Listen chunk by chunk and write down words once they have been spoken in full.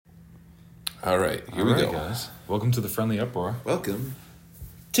All right, here we go. Guys. Welcome to the Friendly Uproar. Welcome.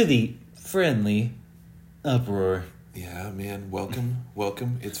 To the Friendly Uproar. Yeah, man, welcome.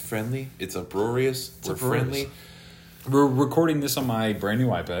 It's friendly. It's uproarious. We're uproarious. friendly. We're recording this on my brand new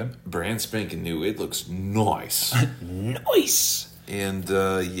iPad. Brand spanking new. It looks nice. Nice! And,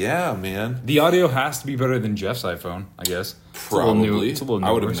 yeah, man. The audio has to be better than Jeff's iPhone, I guess. Probably. It's a little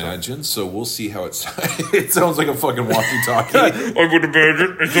I would newer, imagine. So we'll see how it sounds. It sounds like a fucking walkie-talkie. I would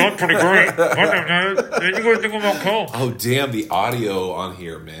imagine. It's not pretty great. Then you gotta think about coal. Oh, damn, the audio on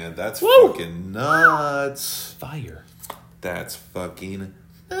here, man. That's Woo! fucking nuts. Fire. That's fucking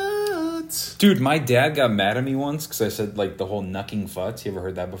nuts. Dude, my dad got mad at me once because I said, like, the whole knucking futz. You ever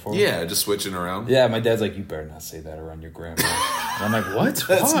heard that before? Yeah, just switching around. Yeah, my dad's like, you better not say that around your grandma. And I'm like, what?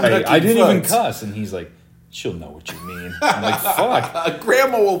 That's Why? knucking I didn't even futz. cuss. And he's like, she'll know what you mean. I'm like, fuck.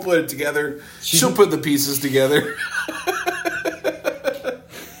 Grandma will put it together. She'll put the pieces together.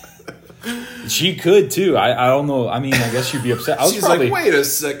 She could, too. I don't know. I mean, I guess she'd be upset. She's like, wait a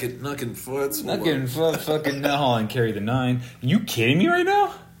second, knucking foots. Fucking no, and carry the 9. You kidding me right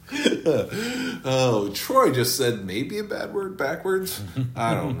now? Oh, Troy just said maybe a bad word backwards.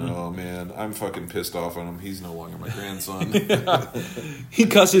 I don't know, man. I'm fucking pissed off on him. He's no longer my grandson. He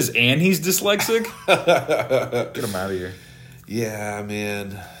cusses and he's dyslexic? Get him out of here. Yeah,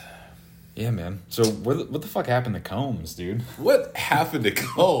 man. Yeah, man. So what the fuck happened to combs, dude? What happened to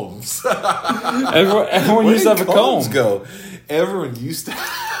combs? Everyone Where used to did have a comb. combs go? Everyone used to.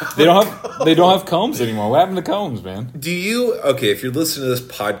 They don't have combs anymore. What happened to combs, man? Do you, okay, if you're listening to this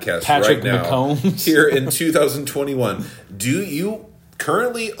podcast Patrick right now, McCombs. here in 2021, do you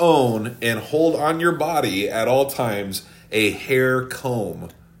currently own and hold on your body at all times a hair comb?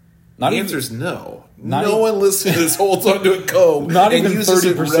 The answer is no. No one listening to this holds onto a comb Not and even uses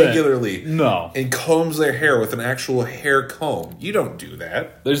 30%. it regularly. No. And combs their hair with an actual hair comb. You don't do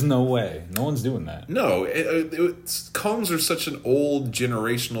that. There's no way. No one's doing that. No. Combs are such an old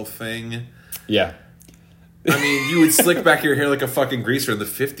generational thing. Yeah. I mean, you would slick back your hair like a fucking greaser in the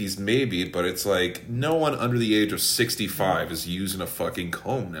 50s, maybe, but it's like no one under the age of 65 is using a fucking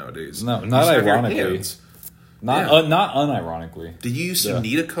comb nowadays. No, You not just have your ironically. hands. Not unironically. Did you used to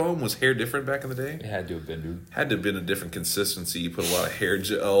need a comb? Was hair different back in the day? It had to have been, dude. Had to have been a different consistency. You put a lot of hair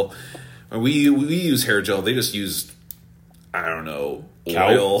gel. When we use hair gel, they just used, I don't know,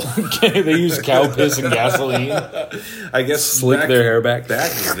 oil. They use cow piss and gasoline. I guess Slick their hair back.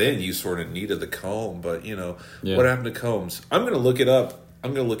 Back then, you sort of needed the comb, but Yeah. what happened to combs? I'm going to look it up.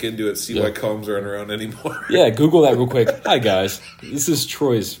 I'm going to look into it, see why combs aren't around anymore. Yeah, Google that real quick. Hi, guys. This is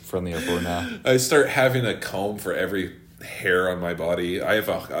Troy's Friendly Uproar now. I start having a comb for every hair on my body. I have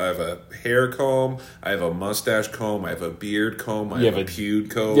a hair comb. I have a mustache comb. I have a beard comb. I have a pube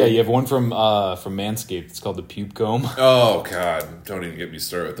comb. Yeah, you have one from Manscaped. It's called the pube comb. Oh, God. Don't even get me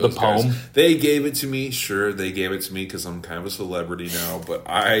started with those guys. Poem. They gave it to me. Sure, they gave it to me because I'm kind of a celebrity now, but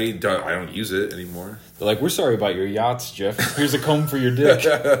I don't use it anymore. They're like, we're sorry about your yachts, Jeff. Here's a comb for your dick.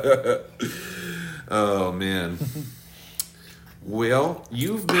 Oh, man. Well,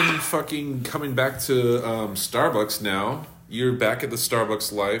 you've been fucking coming back to Starbucks now. You're back at the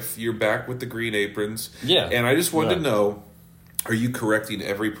Starbucks life. You're back with the green aprons. Yeah. And I just wanted to know, are you correcting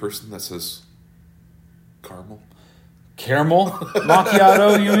every person that says caramel? Caramel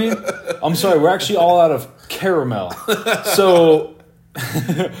macchiato, you mean? I'm sorry, we're actually all out of caramel. So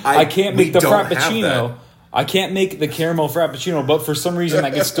I can't make the frappuccino. I can't make the caramel frappuccino, but for some reason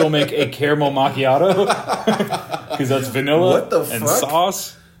I can still make a caramel macchiato. Because that's vanilla and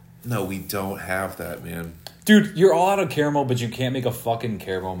sauce. No, we don't have that, man. Dude, you're all out of caramel, but you can't make a fucking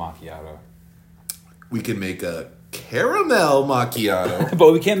caramel macchiato. We can make a caramel macchiato.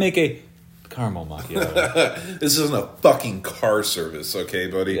 But we can't make a caramel macchiato. This isn't a fucking car service, okay,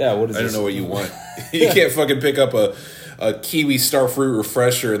 buddy? Yeah, what is I this? don't know what you want. You can't fucking pick up a Kiwi Starfruit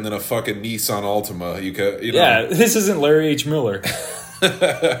Refresher and then a fucking Nissan Altima. You know. Yeah, this isn't Larry H. Miller.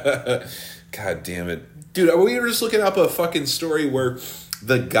 God damn it. Dude, we were just looking up a fucking story where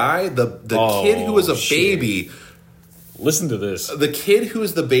the guy, the kid who was a baby... Listen to this. The kid who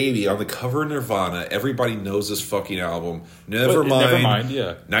is the baby on the cover of Nirvana, everybody knows this fucking album. Nevermind,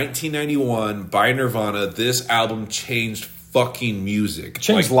 yeah. 1991 by Nirvana, this album changed fucking music.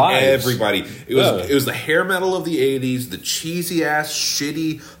 Changed lives. Everybody. It was the hair metal of the 80s, the cheesy ass,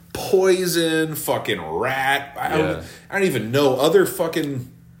 shitty Poison, fucking Rat. I don't even know. Other fucking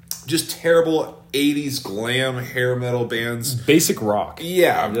just terrible 80s glam hair metal bands. Basic rock.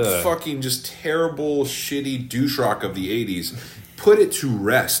 Yeah, fucking just terrible, shitty douche rock of the 80s. Put it to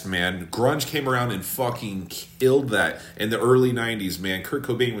rest, man. Grunge came around and fucking killed that in the early 90s, man. Kurt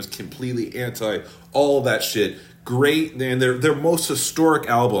Cobain was completely anti all that shit. great, and their most historic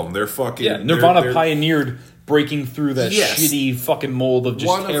album. They're fucking Nirvana they're, pioneered breaking through that shitty fucking mold of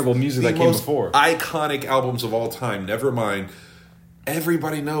just terrible music that came before. Iconic albums of all time. Nevermind.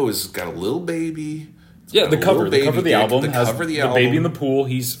 Everybody knows it's got a little baby. The cover of the album has the baby in the pool.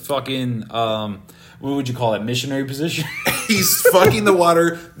 He's fucking what would you call it? Missionary position. He's fucking the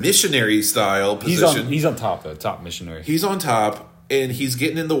water, missionary style position. He's on top though, top missionary. He's on top. And he's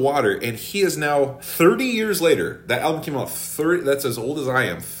getting in the water, and he is now 30 years later. That album came out 30. That's as old as I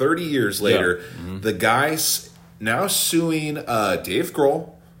am. 30 years later, the guy's now suing Dave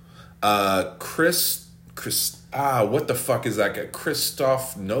Grohl, what the fuck is that guy?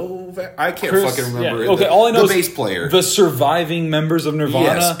 Christoph Novak? I can't fucking remember. Yeah. Okay, all I know the is bass player. The surviving members of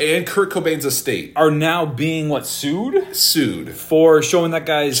Nirvana, and Kurt Cobain's estate are now being sued for showing that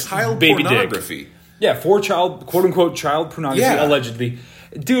guy's child baby pornography. Dick. Yeah, for quote unquote child pornography, allegedly.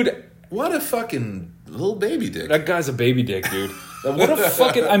 Dude, what a fucking little baby dick. That guy's a baby dick, dude. What a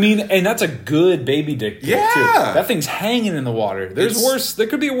fucking... I mean, and that's a good baby dick, too. That thing's hanging in the water. There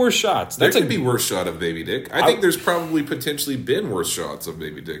could be worse shots. There could be worse shot of baby dick. I think there's probably potentially been worse shots of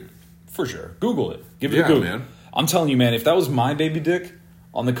baby dick. For sure. Google it. Give it a Google. Man. I'm telling you, man, if that was my baby dick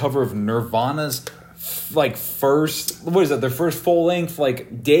on the cover of Nirvana's first... What is that? Their first full-length,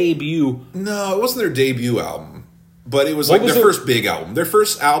 debut... No, it wasn't their debut album. But it was their first big album. Their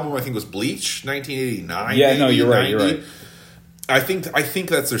first album, I think, was Bleach, 1989. Yeah, no, you're right. I think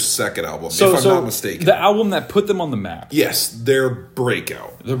that's their second album, if I'm not mistaken. The album that put them on the map. Yes, their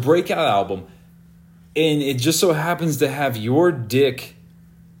breakout. The breakout album. And it just so happens to have your dick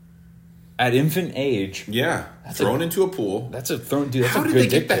at infant age. Yeah, thrown into a pool. How did they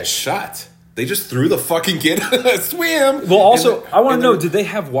get that shot? They just threw the fucking kid swim. Well, also, I want to know, did they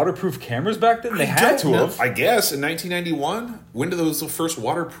have waterproof cameras back then? They had to have. I guess, in 1991. When did the first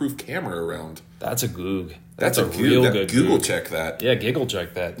waterproof camera around? That's a goog. That's a real good Google check that. Yeah, giggle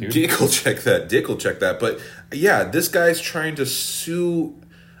check that, dude. Giggle check that. Dickle check that. But, yeah, this guy's trying to sue...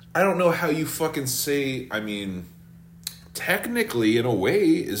 I don't know how you fucking say... I mean... Technically, in a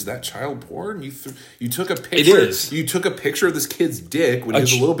way, is that child porn? You took a picture. It is. You took a picture of this kid's dick when he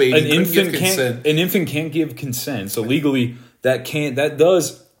was a little baby. An infant can't give consent, so legally that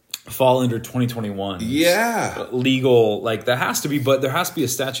does fall under 2021. Yeah, legal that has to be, but there has to be a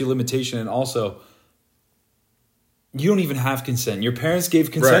statute of limitation, and also you don't even have consent. Your parents gave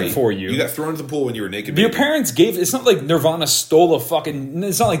consent for you. You got thrown into the pool when you were naked. Your parents gave... It's not like Nirvana stole a fucking...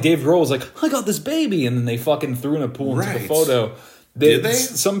 It's not like Dave Grohl was like, I got this baby, and then they fucking threw in a pool into the photo. Did they?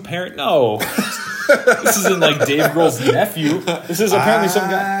 Some parent... No. This isn't like Dave Grohl's nephew. This is apparently some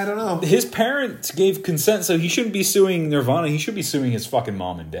guy... I don't know. His parents gave consent, so he shouldn't be suing Nirvana. He should be suing his fucking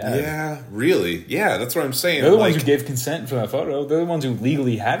mom and dad. Yeah, really. Yeah, that's what I'm saying. They're the ones who gave consent for that photo. They're the ones who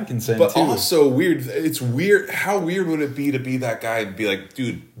legally had consent, but also weird. It's weird. How weird would it be to be that guy and be like,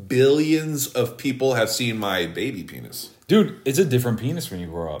 dude, billions of people have seen my baby penis. Dude, it's a different penis when you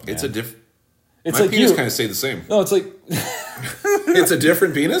grow up, man. It's a different... It's my penis kind of stay the same. No, it's like... It's a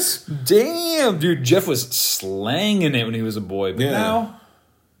different penis? Damn, dude. Jeff was slanging it when he was a boy. But now,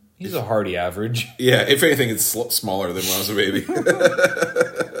 he's a hearty average. Yeah, if anything, it's smaller than when I was a baby.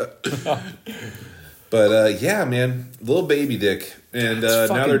 But, yeah, man. Little baby dick. And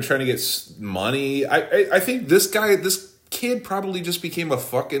now they're trying to get money. I think this kid probably just became a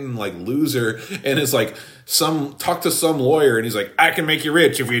fucking loser and is talk to some lawyer and he's like, I can make you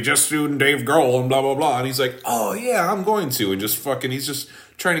rich if you just sue Dave Grohl and blah blah blah, and he's like, oh yeah, I'm going to, and just fucking he's just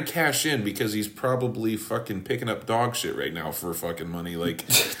trying to cash in because he's probably fucking picking up dog shit right now for fucking money.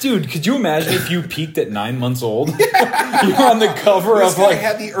 Dude, could you imagine if you peaked at 9 months old? You're on the cover this guy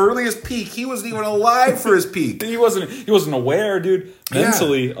had the earliest peak. He wasn't even alive for his peak. He wasn't aware, dude,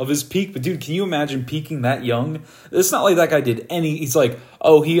 mentally of his peak. But dude, can you imagine peaking that young? It's not like that guy did any. He's like,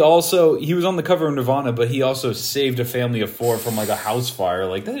 oh, he was on the cover of Nirvana, but he also saved a family of 4 from a house fire.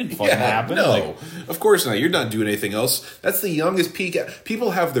 That didn't fucking happen. No, of course not. You're not doing anything else. That's the youngest peak.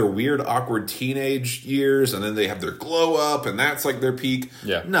 People have their weird, awkward teenage years, and then they have their glow up, and that's their peak.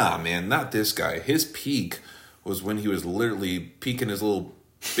 Yeah. Nah, man, not this guy. His peak was when he was literally peeking his little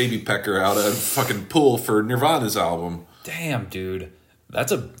baby pecker out of a fucking pool for Nirvana's album. Damn, dude.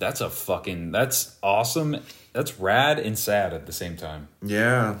 That's awesome. That's rad and sad at the same time.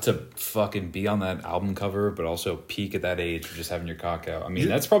 Yeah. To fucking be on that album cover, but also peak at that age for just having your cock out. I mean,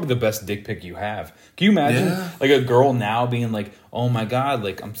 that's probably the best dick pic you have. Can you imagine a girl now being like, oh my God,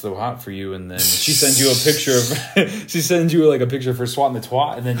 I'm so hot for you. And then she sends you a picture of, a picture of her swatting the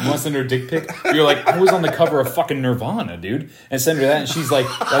twat. And then you want to send her a dick pic. You're like, I was on the cover of fucking Nirvana, dude. And send her that. And she's like,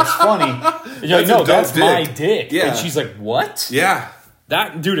 that's funny. And you're like, no, that's my dick. Yeah. And she's like, what? Yeah.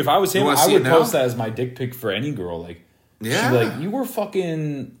 That dude, if I was him, I would post that as my dick pic for any girl. Like, yeah, she'd be like, you were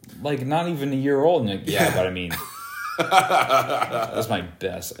fucking like not even a year old. And like, yeah, but I mean, that's my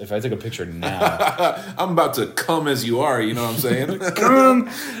best. If I took a picture now, I'm about to come as you are. You know what I'm saying? Come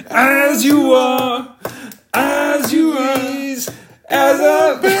as you are, as you are, as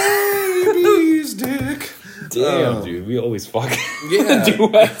a baby's dick. Damn, dude, we always fucking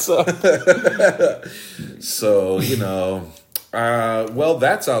duets up. So, you know, well,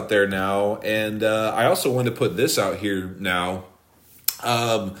 that's out there now. And I also wanted to put this out here now.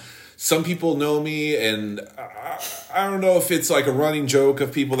 Some people know me, and I don't know if it's like a running joke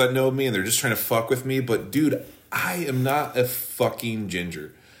of people that know me and they're just trying to fuck with me. But, dude, I am not a fucking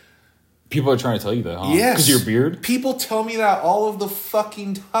ginger. People are trying to tell you that, huh? Yes. Because your beard? People tell me that all of the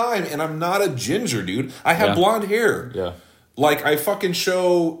fucking time, and I'm not a ginger, dude. I have blonde hair. Yeah. Like, I fucking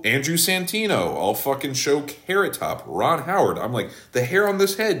show Andrew Santino. I'll fucking show Carrot Top, Ron Howard. I'm like, the hair on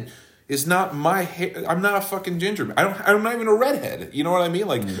this head is not my hair. I'm not a fucking ginger. I'm not even a redhead. You know what I mean?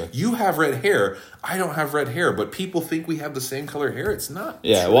 Like, you have red hair. I don't have red hair, but people think we have the same color hair. It's not.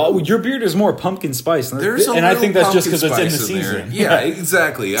 Yeah, true. well, your beard is more pumpkin spice. And I think that's just because it's in the season. Yeah,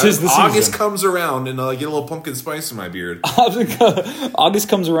 exactly. August comes around and I get a little pumpkin spice in my beard. August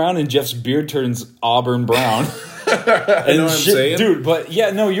comes around and Jeff's beard turns auburn brown. You know what I'm saying? Dude, but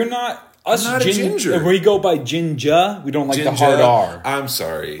yeah, no, you're not. I'm not a ginger. We go by Jinja. We don't like the hard R. I'm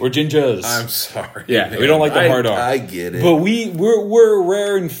sorry. Or Jinjas. I'm sorry. Yeah, man. We don't like the hard R. I get it. But we're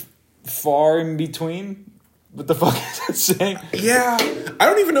rare and far in between. What the fuck is that saying? Yeah, I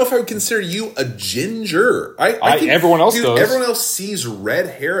don't even know if I would consider you a ginger. I think, everyone else does. Everyone else sees red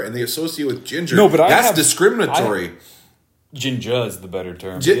hair and they associate with ginger. No, but that's discriminatory. Ginger is the better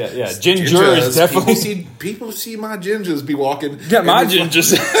term. Yeah. Ginger is definitely. People see my gingers be walking. Yeah, my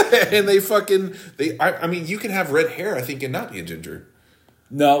gingers. And I mean, you can have red hair, I think, and not be a ginger.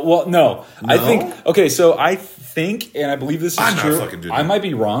 No. I think, okay, so I think, and I believe this is true. Not fucking ginger. I might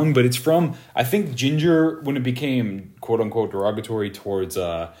be wrong, but it's from, I think ginger, when it became quote unquote derogatory towards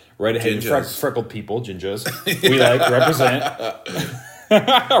redheaded, freckled people, gingers, we like represent.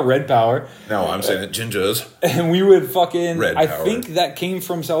 Red power. No, I'm saying it, gingers. And we would fucking. Red I power. think that came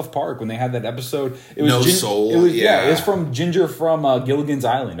from South Park when they had that episode. It was No Soul. It was, it was from Ginger from Gilligan's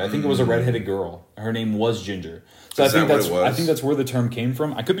Island. I think it was a redheaded girl. Her name was Ginger. So I think that's where the term came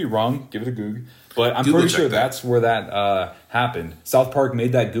from. I could be wrong. Give it a Goog. But I'm pretty sure that's where that happened. South Park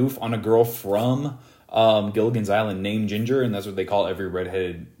made that goof on a girl from Gilligan's Island named Ginger, and that's what they call every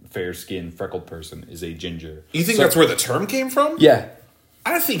redheaded, fair-skinned, freckled person is a ginger. You think that's where the term came from? Yeah.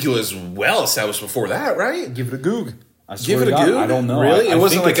 I think it was well established before that, right? Give it a Goog. Give it a Goog? I don't know. Really? It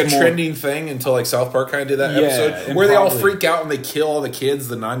wasn't like a trending thing until like South Park kind of did that episode where they all freak out and they kill all the kids,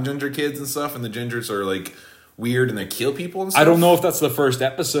 the non-ginger kids and stuff, and the gingers are like weird and they kill people and stuff. I don't know if that's the first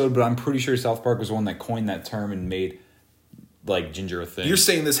episode, but I'm pretty sure South Park was the one that coined that term and made like ginger a thing. You're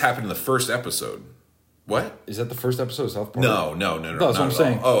saying this happened in the first episode. What? Is that the first episode of South Park? No. That's what I'm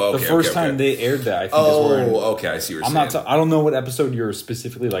saying. Oh, okay. The first time they aired that, I think is where... okay, I see what you're saying. I don't know what episode you're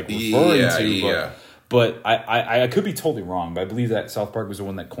specifically like referring to, but I could be totally wrong, but I believe that South Park was the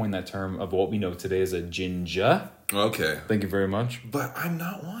one that coined that term of what we know today as a ginger. Okay. Thank you very much. But I'm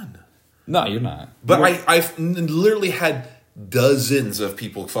not one. No, you're not. But I've literally had dozens of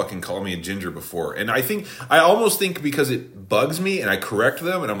people fucking call me a ginger before. And I almost think because it bugs me and I correct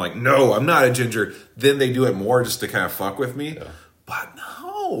them and I'm like, no, I'm not a ginger. Then they do it more just to kind of fuck with me. Yeah. But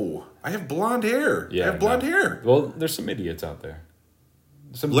no, I have blonde hair. Yeah, I have blonde hair. Well, there's some idiots out there.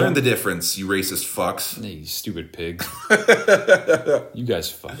 Learn the difference, you racist fucks. Hey, you stupid pig. You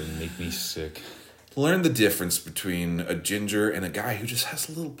guys fucking make me sick. Learn the difference between a ginger and a guy who just has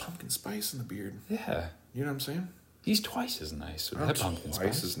a little pumpkin spice in the beard. Yeah. You know what I'm saying? He's twice as nice with that pumpkin spice.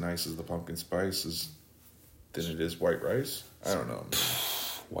 Twice as nice as the pumpkin spice than it is white rice. I don't know.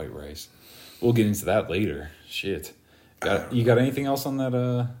 White rice. We'll get into that later. Shit. You got anything else on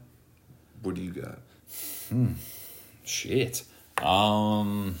that? What do you got? Shit.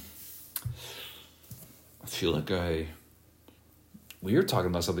 I feel like we were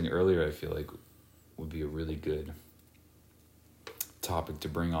talking about something earlier. I feel like would be a really good topic to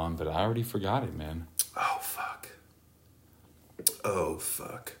bring on, but I already forgot it, man. Oh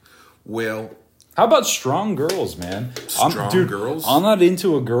fuck. Well, how about strong girls, man? Girls? I'm not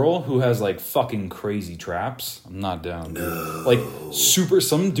into a girl who has like fucking crazy traps. I'm not down. No. Dude. Like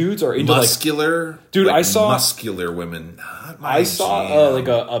some dudes are into muscular. Like, dude, I saw muscular women. I saw like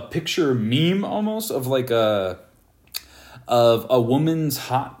a picture meme almost of like a woman's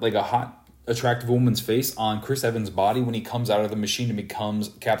hot attractive woman's face on Chris Evans' body when he comes out of the machine and becomes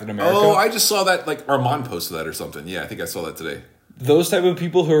Captain America. Oh, I just saw that. Like Armand posted that or something. Yeah, I think I saw that today. those type of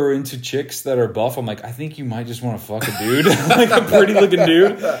people who are into chicks that are buff, I'm like, I think you might just want to fuck a dude, like a pretty looking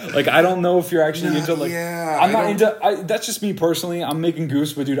dude. Like, I don't know if you're actually into like. Yeah, I'm not into. That's just me personally. I'm making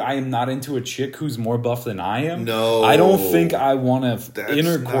goose, but dude, I am not into a chick who's more buff than I am. No, I don't think I want to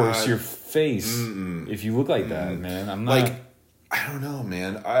intercourse your face if you look like that, man. I'm not like. I don't know,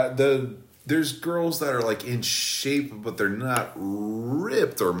 man. There's girls that are like in shape, but they're not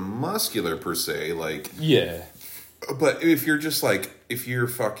ripped or muscular per se. Like, yeah. But if you're just like, if you're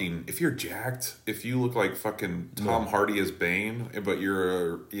jacked, if you look like fucking Tom Hardy as Bane, but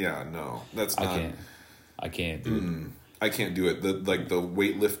that's not. I can't, dude. I can't do it. The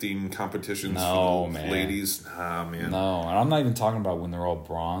weightlifting competitions for the ladies. Nah, man. No, and I'm not even talking about when they're all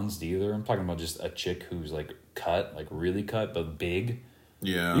bronzed either. I'm talking about just a chick who's like cut, like really cut, but big.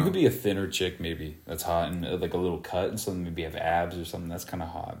 Yeah. You could be a thinner chick maybe that's hot and like a little cut and something, maybe have abs or something that's kind of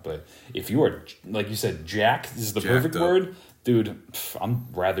hot. But if you are, like you said, jacked is the perfect word, dude. I'm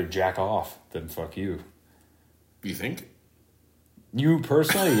rather jack off than fuck you. You think? You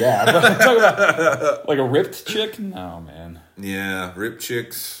personally, yeah. But I'm talking about like a ripped chick. No, man. Yeah, ripped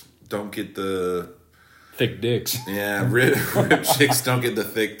chicks don't get the thick dicks. Yeah, ripped chicks don't get the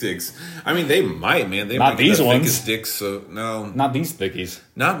thick dicks. I mean, they might, man. They not might these get the ones. thickest dicks. So no, not these thickies.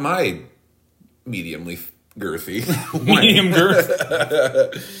 Not my mediumly girthy. Medium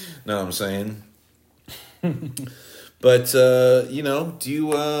girth. No, I'm saying. But do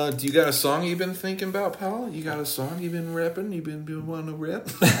you got a song you've been thinking about, pal? You got a song you've been repping? You been wanting to rep?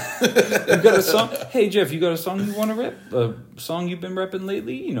 You got a song? Hey Jeff, you got a song you want to rep? A song you've been repping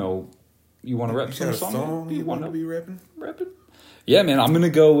lately? You want to rep some song? You want to be repping? Yeah, man. I'm gonna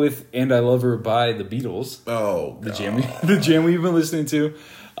go with "And I Love Her" by the Beatles. Oh, the jam we've been listening to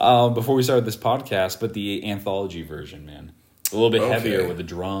before we started this podcast, but the anthology version, man, a little bit heavier with the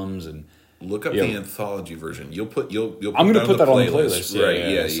drums and. Look up the anthology version. You'll put I'm going to put that on the playlist. Right?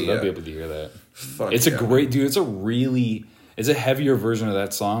 Yeah. So they'll be able to hear that. It's a great dude. It's a heavier version of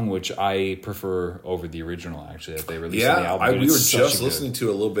that song, which I prefer over the original. Actually, that they released on the album. We were just listening to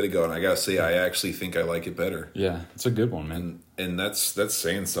it a little bit ago, and I gotta say, I actually think I like it better. Yeah, it's a good one, man. And that's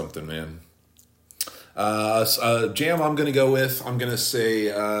saying something, man. Jam. I'm gonna go with. I'm gonna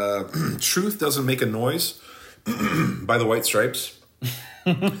say, "Truth Doesn't Make a Noise" by the White Stripes.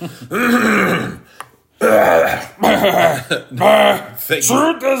 Truth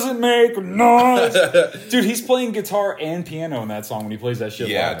doesn't make a noise. Dude, he's playing guitar and piano in that song when he plays that shit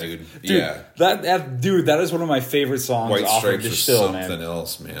live. Dude. Yeah. That is one of my favorite songs White off Stripes of Distill, man. Something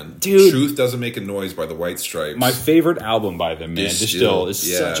else, man. Dude. Truth Doesn't Make a Noise by the White Stripes. My favorite album by them, man. Distill is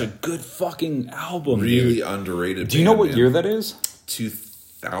yeah. such a good fucking album, really dude. Underrated. Do you know what year that is?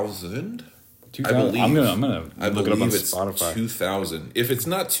 2000? I believe. I'm gonna look it up on it's Spotify. 2000. If it's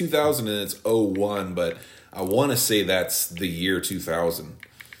not 2000, then it's 01, but I want to say that's the year 2000.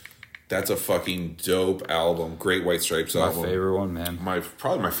 That's a fucking dope album. Great White Stripes album. My favorite one, man.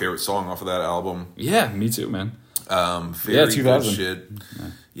 Probably my favorite song off of that album. Yeah, me too, man. Very 2000. good shit.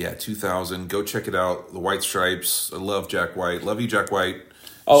 Yeah, 2000. Go check it out. The White Stripes. I love Jack White. Love you, Jack White.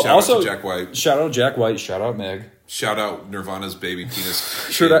 Oh, shout out to Jack White. Shout out Jack White. Shout out Meg. Shout out Nirvana's Baby Penis.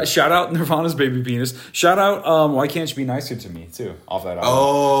 Shout out Nirvana's Baby Penis. Shout out Why Can't You Be Nicer to Me too, off that album.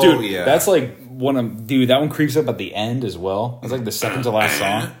 Oh, dude, yeah. That's like that one creeps up at the end as well. It's like the second to last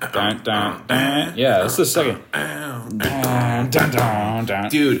song. Dun, dun, dun. Yeah, that's the second. Dun, dun, dun.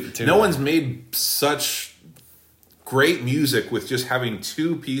 Dude, no one's made such great music with just having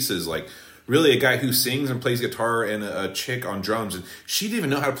two pieces. Like, really, a guy who sings and plays guitar and a chick on drums. And she didn't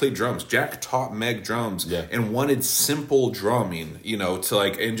even know how to play drums. Jack taught Meg drums and wanted simple drumming, to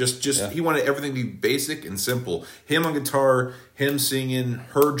like, and just he wanted everything to be basic and simple. Him on guitar, him singing,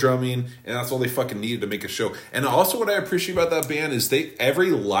 her drumming, and that's all they fucking needed to make a show. And also what I appreciate about that band is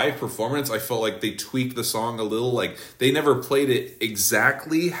every live performance, I felt like they tweaked the song a little. Like, they never played it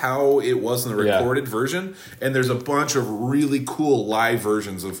exactly how it was in the recorded version. And there's a bunch of really cool live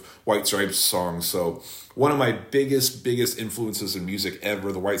versions of White Stripes songs. So one of my biggest influences in music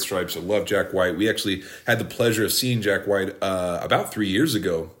ever, the White Stripes. I love Jack White. We actually had the pleasure of seeing Jack White about 3 years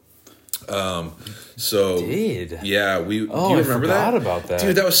ago. Yeah, we. Oh, do you I remember forgot that? about that,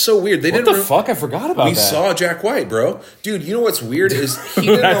 dude. That was so weird. What the fuck? I forgot about that. We saw Jack White, bro. Dude, you know what's weird is he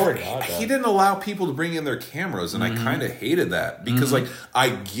didn't allow people to bring in their cameras, and I kind of hated that because like I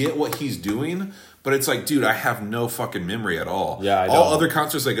get what he's doing, but it's like, dude, I have no fucking memory at all. Yeah, all other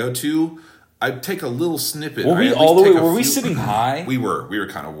concerts I go to, I'd take a little snippet. Were we all the way? Were we sitting high? We were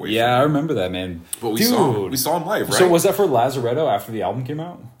kind of way. Yeah, I remember that, man. But we saw him live, right? So was that for Lazaretto after the album came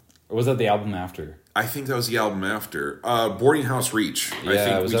out? Or was that the album after? I think that was the album after. Boarding House Reach. Yeah, I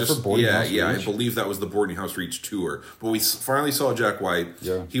think was that for Boarding House Reach? Yeah, I believe that was the Boarding House Reach tour. But we finally saw Jack White.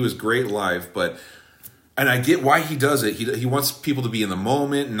 Yeah. He was great live, but... And I get why he does it. He wants people to be in the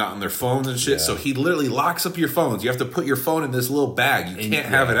moment and not on their phones and shit. Yeah. So he literally locks up your phones. You have to put your phone in this little bag. You can't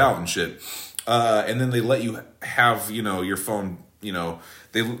have it out and shit. And then they let you have, your phone,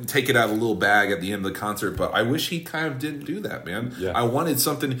 they take it out of a little bag at the end of the concert. But I wish he kind of didn't do that, man. Yeah. I wanted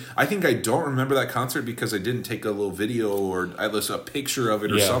something. I think I don't remember that concert because I didn't take a little video or at least a picture of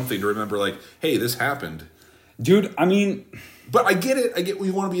it or something to remember, like, hey, this happened. Dude, I mean... But I get it.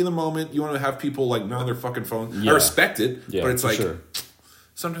 You want to be in the moment. You want to have people like not on their fucking phone. Yeah. I respect it. Yeah, but it's like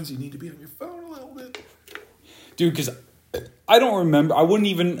sometimes you need to be on your phone a little bit. Dude, because I don't remember. I wouldn't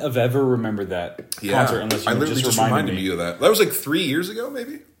even have ever remembered that concert unless you just reminded me of that. That was like 3 years ago,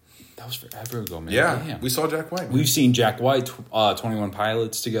 maybe? That was forever ago, man. Yeah. Damn. We saw Jack White. Man. We've seen Jack White, 21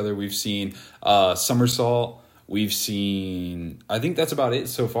 Pilots together. We've seen Somersault. We've seen, I think that's about it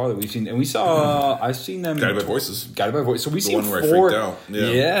so far that we've seen. And we saw, I've seen them. Guided by Voices. Guided by Voices. So we've seen 4. I freaked out.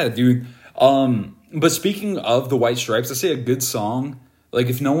 Yeah, dude. But speaking of the White Stripes, I say a good song. Like,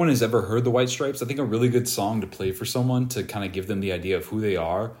 if no one has ever heard the White Stripes, I think a really good song to play for someone to kind of give them the idea of who they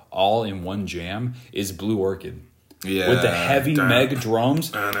are all in one jam is Blue Orchid. Yeah. With the heavy mega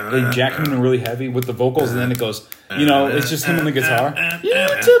drums. And Jack coming in really heavy with the vocals, and then it goes, it's just him on the guitar. You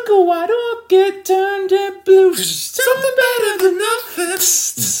took a white orchid, turned it blue. Something better than nothing.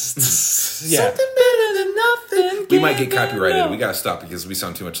 Something better than nothing. We might get copyrighted. We gotta stop because we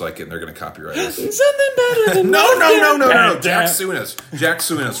sound too much like it and they're gonna copyright us. Something better than nothing. No. Jack's suing us. Jack's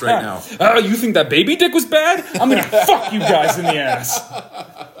suing us right now. Oh, you think that Baby Dick was bad? I'm gonna fuck you guys in the ass.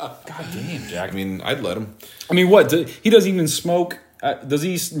 God damn, Jack. I mean, I'd let him. I mean, what? He doesn't even smoke. Does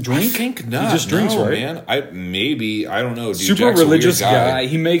he drink? I think not. He just drinks, right? Man. I don't know. Dude. Super Jack's religious guy.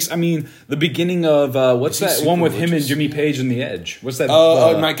 He makes. I mean, the beginning of what's that one with him and Jimmy Page and The Edge? What's that?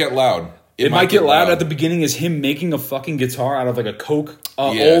 It Might Get Loud. It Might Get Loud. At the beginning is him making a fucking guitar out of like a Coke,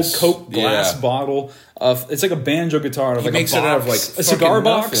 old Coke glass bottle. It's like a banjo guitar out of like a box. It out of like a cigar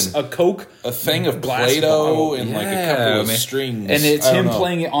box, a Coke, a thing of Play-Doh, and like a couple of strings. And it's him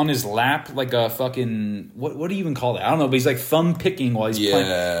playing it on his lap like a fucking what do you even call that? I don't know, but he's like thumb picking while he's playing.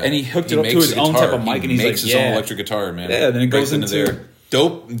 And he hooked it up to his own type of mic, and he's makes his own electric guitar, man. Yeah, then it goes into there.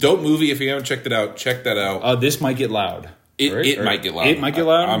 Dope movie. If you haven't checked it out, check that out. This Might Get Loud. It might get loud. It might get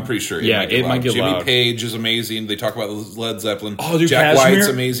loud? I'm pretty sure. It might get loud. Jimmy Page is amazing. They talk about Led Zeppelin. Oh, dude, Jack Kashmir? White's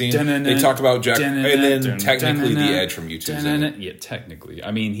amazing. They talk about Jack... And then technically The Edge from U2. Yeah, technically. I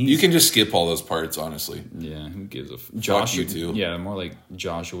mean, you can just skip all those parts, honestly. Yeah, who gives a... Fuck U2. Yeah, more like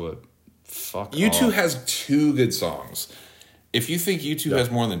Joshua. Fuck U2 off. has 2 good songs. If you think U2 has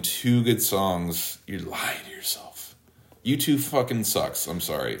more than 2 good songs, you're lying to yourself. U2 fucking sucks. I'm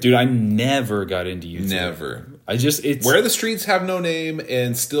sorry. Dude, I never got into U2. Never. It's... Where the Streets Have No Name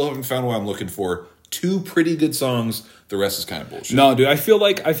and Still Haven't Found What I'm Looking For. 2 pretty good songs. The rest is kind of bullshit. No, dude, I feel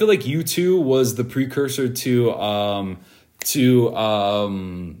like U2 was the precursor to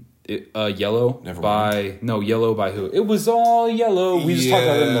Yellow. Never by Yellow by who? It was all yellow. We just talked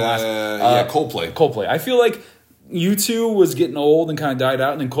about it in the last Coldplay. I feel like U2 was getting old and kind of died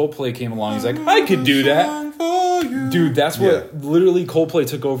out, and then Coldplay came along. He's like, I could do that. Dude, that's what literally Coldplay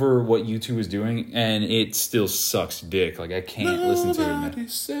took over what U2 was doing, and it still sucks dick. Like, I can't listen to it, man. Nobody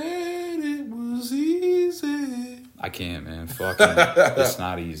said it was easy. I can't, man. Fuck it. It's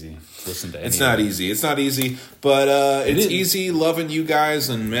not easy. Listen to anything. It's not easy, but it's easy loving you guys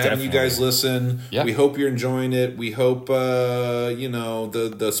and having you guys listen. Yep. We hope you're enjoying it. We hope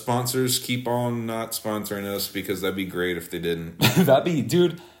the sponsors keep on not sponsoring us, because that'd be great if they didn't. That'd be,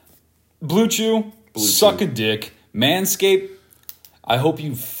 dude. Blue Chew. Suck a dick. Manscaped, I hope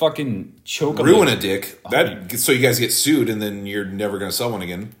you fucking choke ruin a dick. So you guys get sued and then you're never going to sell one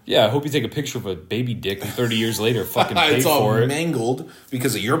again. Yeah, I hope you take a picture of a baby dick and 30 years later fucking pay it's all for it. mangled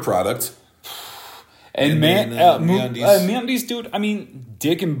because of your product. And MeUndies, dude, I mean,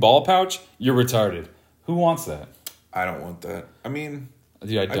 dick and ball pouch, you're retarded. Who wants that? I don't want that. I mean,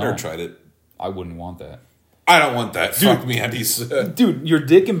 dude, I never tried it. I wouldn't want that. I don't want that. Dude, fuck MeUndies. Dude, your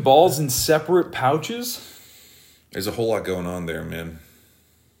dick and balls in separate pouches? There's a whole lot going on there, man.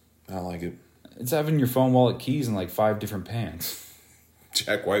 I don't like it. It's having your phone, wallet, keys in like 5 different pants.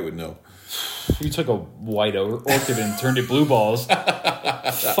 Jack White would know. You took a white orchid and turned it blue balls.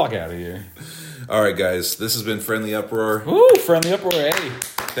 Fuck out of here. All right, guys. This has been Friendly Uproar. Woo, Friendly Uproar. Hey.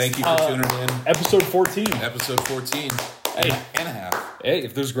 Thank you for tuning in. Episode 14. Episode 14. Hey. And a half. Hey,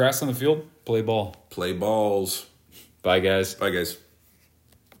 if there's grass on the field, play ball. Play balls. Bye, guys. Bye, guys.